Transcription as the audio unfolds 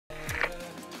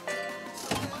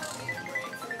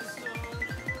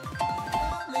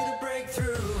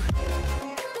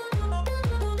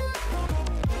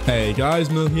Hey guys,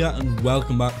 Merl here and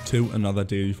welcome back to another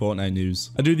daily Fortnite news.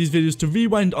 I do these videos to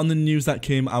rewind on the news that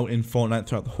came out in Fortnite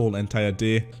throughout the whole entire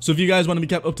day. So if you guys want to be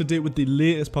kept up to date with the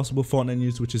latest possible Fortnite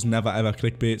news, which is never ever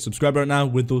clickbait, subscribe right now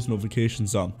with those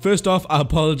notifications on. First off, I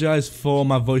apologize for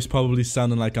my voice probably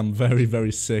sounding like I'm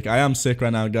very sick. I am sick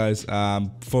right now, guys,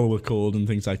 full of a cold and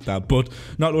things like that, but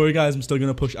not to worry guys, I'm still going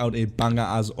to push out a banger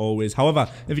as always. However,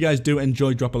 if you guys do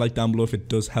enjoy, drop a like down below if it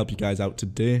does help you guys out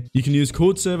today. You can use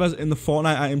code servers in the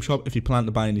Fortnite item shop if you plan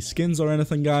to buy any skins or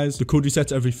anything, guys. The code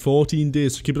resets every 14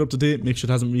 days, so keep it up to date, make sure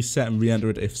it hasn't reset and re-enter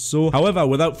it if so. However,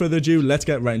 without further ado, let's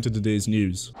get right into today's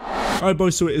news. Alright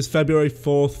boys, so it is February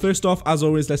 4th. First off, as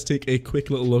always, let's take a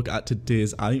quick little look at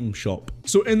today's item shop.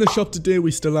 So in the shop today,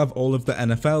 we still have all of the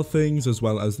NFL things as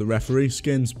well as the referee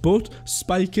skins, but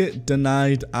Spike It,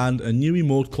 Denied, and a new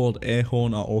emote called Air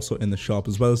Horn are also in the shop,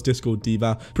 as well as Disco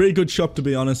Diva. Pretty good shop to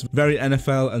be honest, very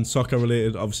NFL and soccer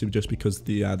related, obviously just because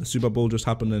the Super Bowl just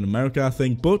happened in America, I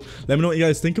think. But let me know what you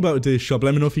guys think about today's shop.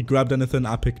 Let me know if you grabbed anything.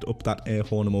 I picked up that Air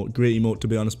Horn emote. Great emote to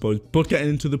be honest, boys. But getting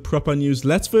into the proper news,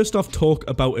 let's first off talk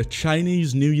about a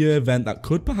Chinese New Year event that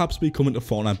could perhaps be coming to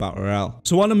Fortnite Battle Royale.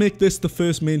 So I want to make this the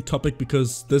first main topic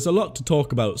because there's a lot to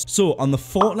talk about. So on the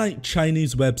Fortnite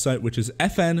Chinese website, which is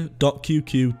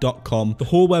fn.qq.com, the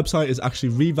whole website is actually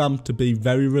revamped to be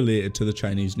very related to the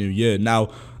Chinese New Year. Now,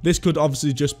 this could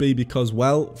obviously just be because,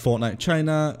 well, Fortnite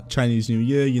China, Chinese New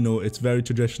Year, you know, it's very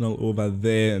traditional over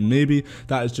there, and maybe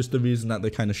that is just the reason that they're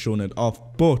kind of showing it off.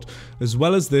 But as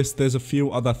well as this, there's a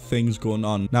few other things going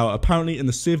on. Now, apparently in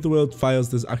the Save the World files,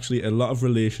 there's actually a lot of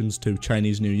relations to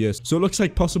Chinese New Year. So it looks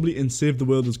like possibly in Save the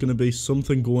World, there's going to be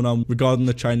something going on regarding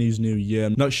the Chinese New Year.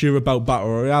 I'm not sure about Battle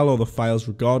Royale or the files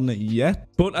regarding it yet.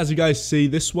 But as you guys see,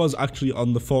 this was actually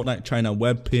on the Fortnite China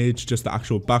webpage, just the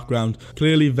actual background.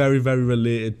 Clearly very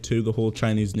related to the whole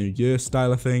Chinese New Year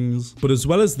style of things. But as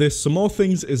well as this, some more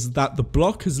things is that the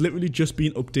block has literally just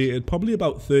been updated probably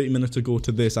about 30 minutes ago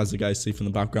to this, as you guys see from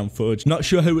the background footage. Not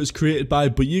sure who it was created by,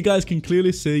 but you guys can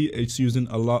clearly see it's using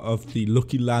a lot of the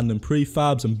Lucky Land and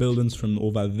prefabs and buildings from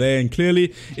over there, and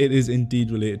clearly it is indeed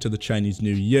related to the Chinese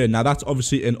New Year. Now that's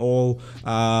obviously in all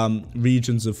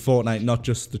regions of Fortnite, not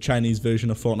just the Chinese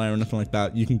version of Fortnite or anything like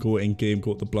that. You can go in game,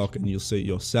 go to the block, and you'll see it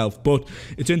yourself. But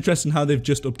it's interesting how they've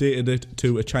just updated it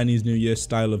to a Chinese New Year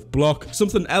style of block.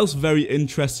 Something else very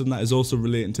interesting that is also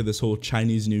relating to this whole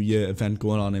Chinese New Year event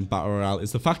going on in Battle Royale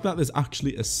is the fact that there's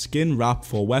actually a skin wrap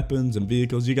for weapons and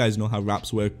vehicles. You guys know how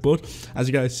wraps work, but as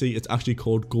you guys see, it's actually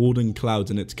called Golden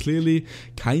Clouds, and it's clearly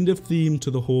kind of themed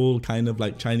to the whole kind of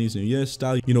like Chinese New Year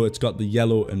style. You know, it's got the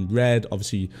yellow and red.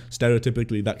 Obviously,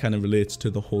 stereotypically, that kind of relates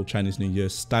to the whole Chinese New Year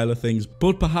style of things.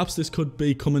 But perhaps this could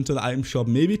be coming to the item shop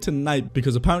maybe tonight,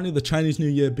 because apparently the Chinese New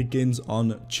Year begins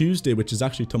on Tuesday, which is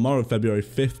actually tomorrow, February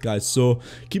 5th, guys. So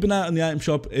keep an eye out on the item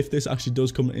shop. If this actually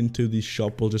does come into the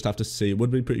shop, we'll just have to see. It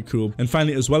would be pretty cool. And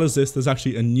finally, as well as this, there's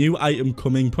actually a new item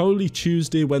coming probably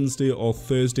Tuesday, Wednesday, or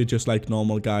Thursday, just like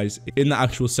normal, guys, in the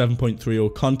actual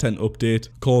 7.30 content update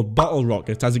called Bottle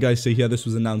Rockets. As you guys see here, this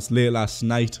was announced late last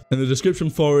night, and the description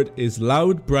for it is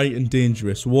loud, bright, and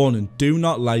dangerous. Warning, do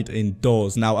not light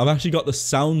indoors. Now, I've actually got the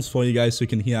sounds for you guys so you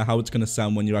can hear how it's going to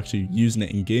sound when you're actually using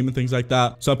it in game and things like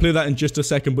that. So I'll play that in just a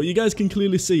second, but you guys can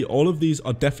clearly see all of these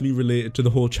are definitely related to the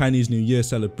whole Chinese New Year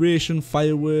celebration,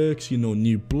 fireworks, you know,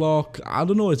 new block. I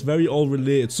don't know, it's very all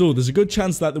related. So there's a good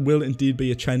chance that there will indeed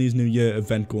be a Chinese New Year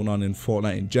event going on in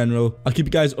Fortnite in general. I'll keep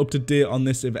you guys up to date on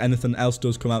this if anything else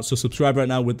does come out, so subscribe right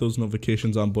now with those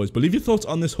notifications on, boys. But leave your thoughts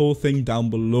on this whole thing down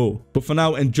below. But for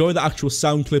now, enjoy the actual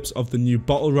sound clips of the new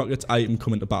Bottle Rockets item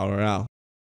coming to Battle Royale.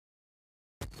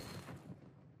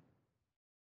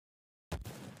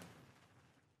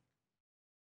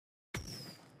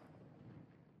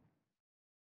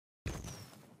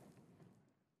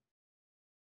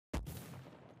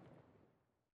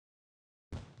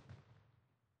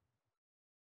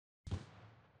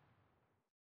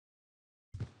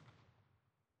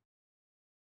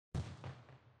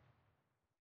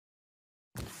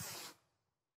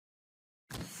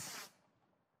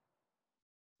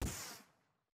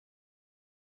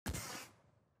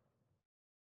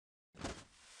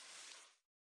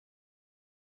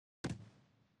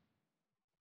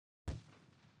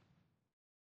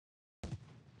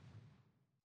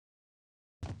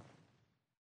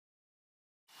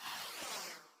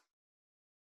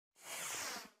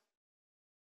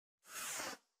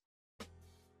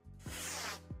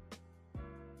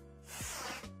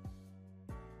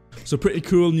 So pretty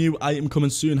cool new item coming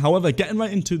soon. However, getting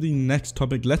right into the next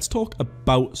topic, let's talk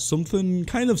about something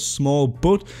kind of small,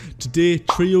 but today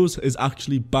Trios is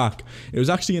actually back. It was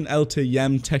actually an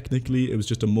LTM technically. It was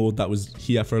just a mode that was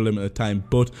here for a limited time,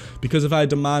 but because of high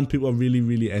demand, people are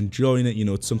really enjoying it. You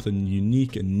know, it's something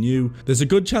unique and new. There's a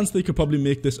good chance they could probably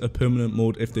make this a permanent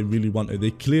mode if they really want to.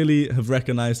 They clearly have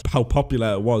recognized how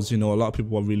popular it was. You know, a lot of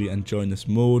people are really enjoying this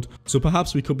mode, so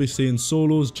perhaps we could be seeing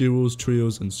solos, duos,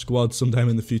 trios and squads sometime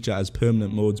in the future as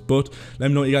permanent modes. But let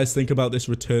me know what you guys think about this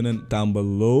returning down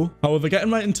below. However, getting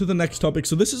right into the next topic,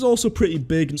 so this is also pretty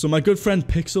big. So my good friend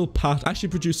Pixel Pat actually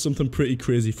produced something pretty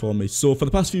crazy for me. So for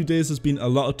the past few days, there's been a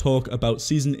lot of talk about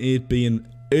season 8 being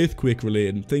earthquake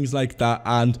related and things like that,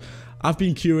 and I've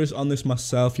been curious on this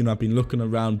myself. You know, I've been looking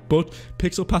around, but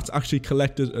Pixel Pat's actually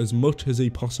collected as much as he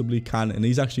possibly can, and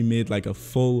he's actually made like a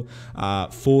full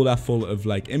folder full of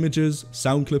like images,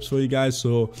 sound clips for you guys.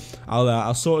 So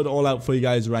I'll sort it all out for you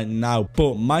guys right now.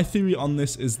 But my theory on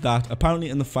this is that apparently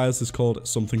in the files there's called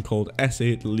something called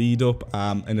S8 lead up,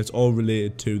 and it's all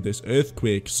related to this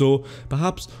earthquake. So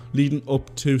perhaps leading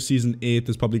up to season 8,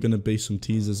 there's probably going to be some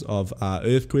teasers of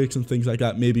earthquakes and things like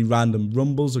that. Maybe random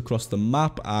rumbles across the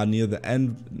map near the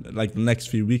end, like the next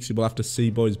few weeks. We'll have to see,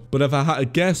 boys. But if I had to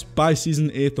guess, by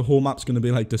season 8 the whole map's going to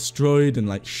be like destroyed and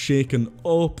like shaken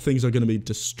up. Things are going to be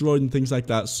destroyed and things like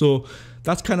that. So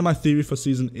that's kind of my theory for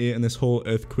season 8 and this whole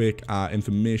earthquake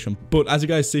information. But as you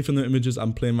guys see from the images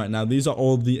I'm playing right now, these are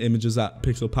all the images that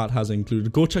Pixel Pat has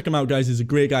included. Go check him out, guys. He's a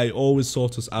great guy. He always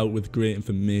sorts us out with great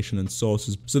information and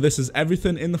sources. So this is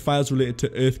everything in the files related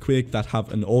to earthquake that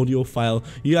have an audio file.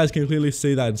 You guys can clearly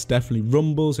see that it's definitely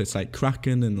rumbles. It's like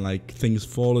cracking and like things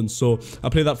falling. So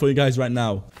I'll play that for you guys right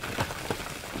now.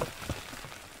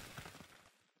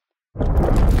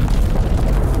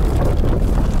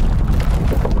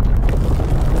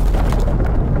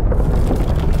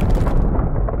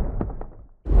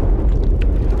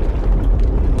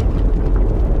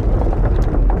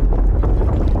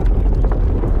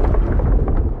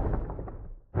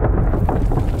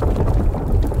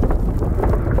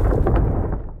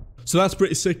 So that's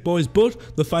pretty sick, boys.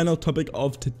 But the final topic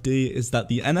of today is that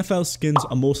the NFL skins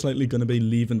are most likely going to be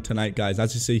leaving tonight, guys.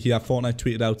 As you see here, Fortnite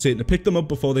tweeted out saying to pick them up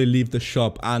before they leave the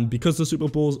shop. And because the Super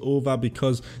Bowl's over,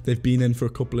 because they've been in for a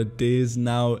couple of days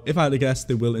now, if I had to guess,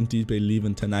 they will indeed be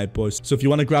leaving tonight, boys. So if you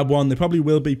want to grab one, they probably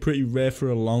will be pretty rare for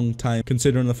a long time,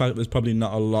 considering the fact that there's probably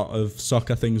not a lot of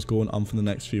soccer things going on for the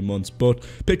next few months. But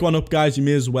pick one up, guys. You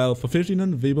may as well. For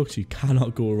 1500 V-Bucks, you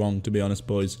cannot go wrong, to be honest,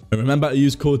 boys. And remember to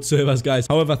use code SERVERS, guys.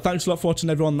 However, thanks a lot for watching,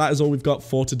 everyone. That is all we've got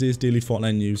for today's daily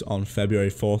Fortnite news on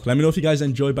February 4th. Let me know if you guys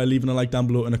enjoyed by leaving a like down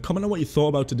below and a comment on what you thought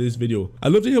about today's video.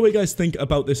 I'd love to hear what you guys think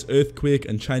about this earthquake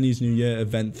and Chinese New Year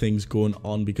event things going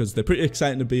on, because they're pretty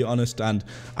exciting, to be honest, and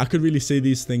I could really see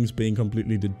these things being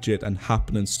completely legit and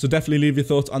happening. So definitely leave your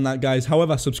thoughts on that, guys.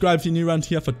 However, subscribe if you're new around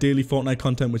here for daily Fortnite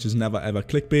content, which is never ever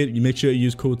clickbait. You make sure to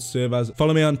use code SERVERS.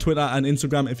 Follow me on Twitter and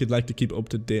Instagram if you'd like to keep up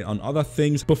to date on other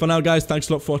things. But for now, guys,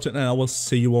 thanks a lot for watching, and I will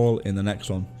see you all in the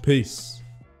next one. Peace.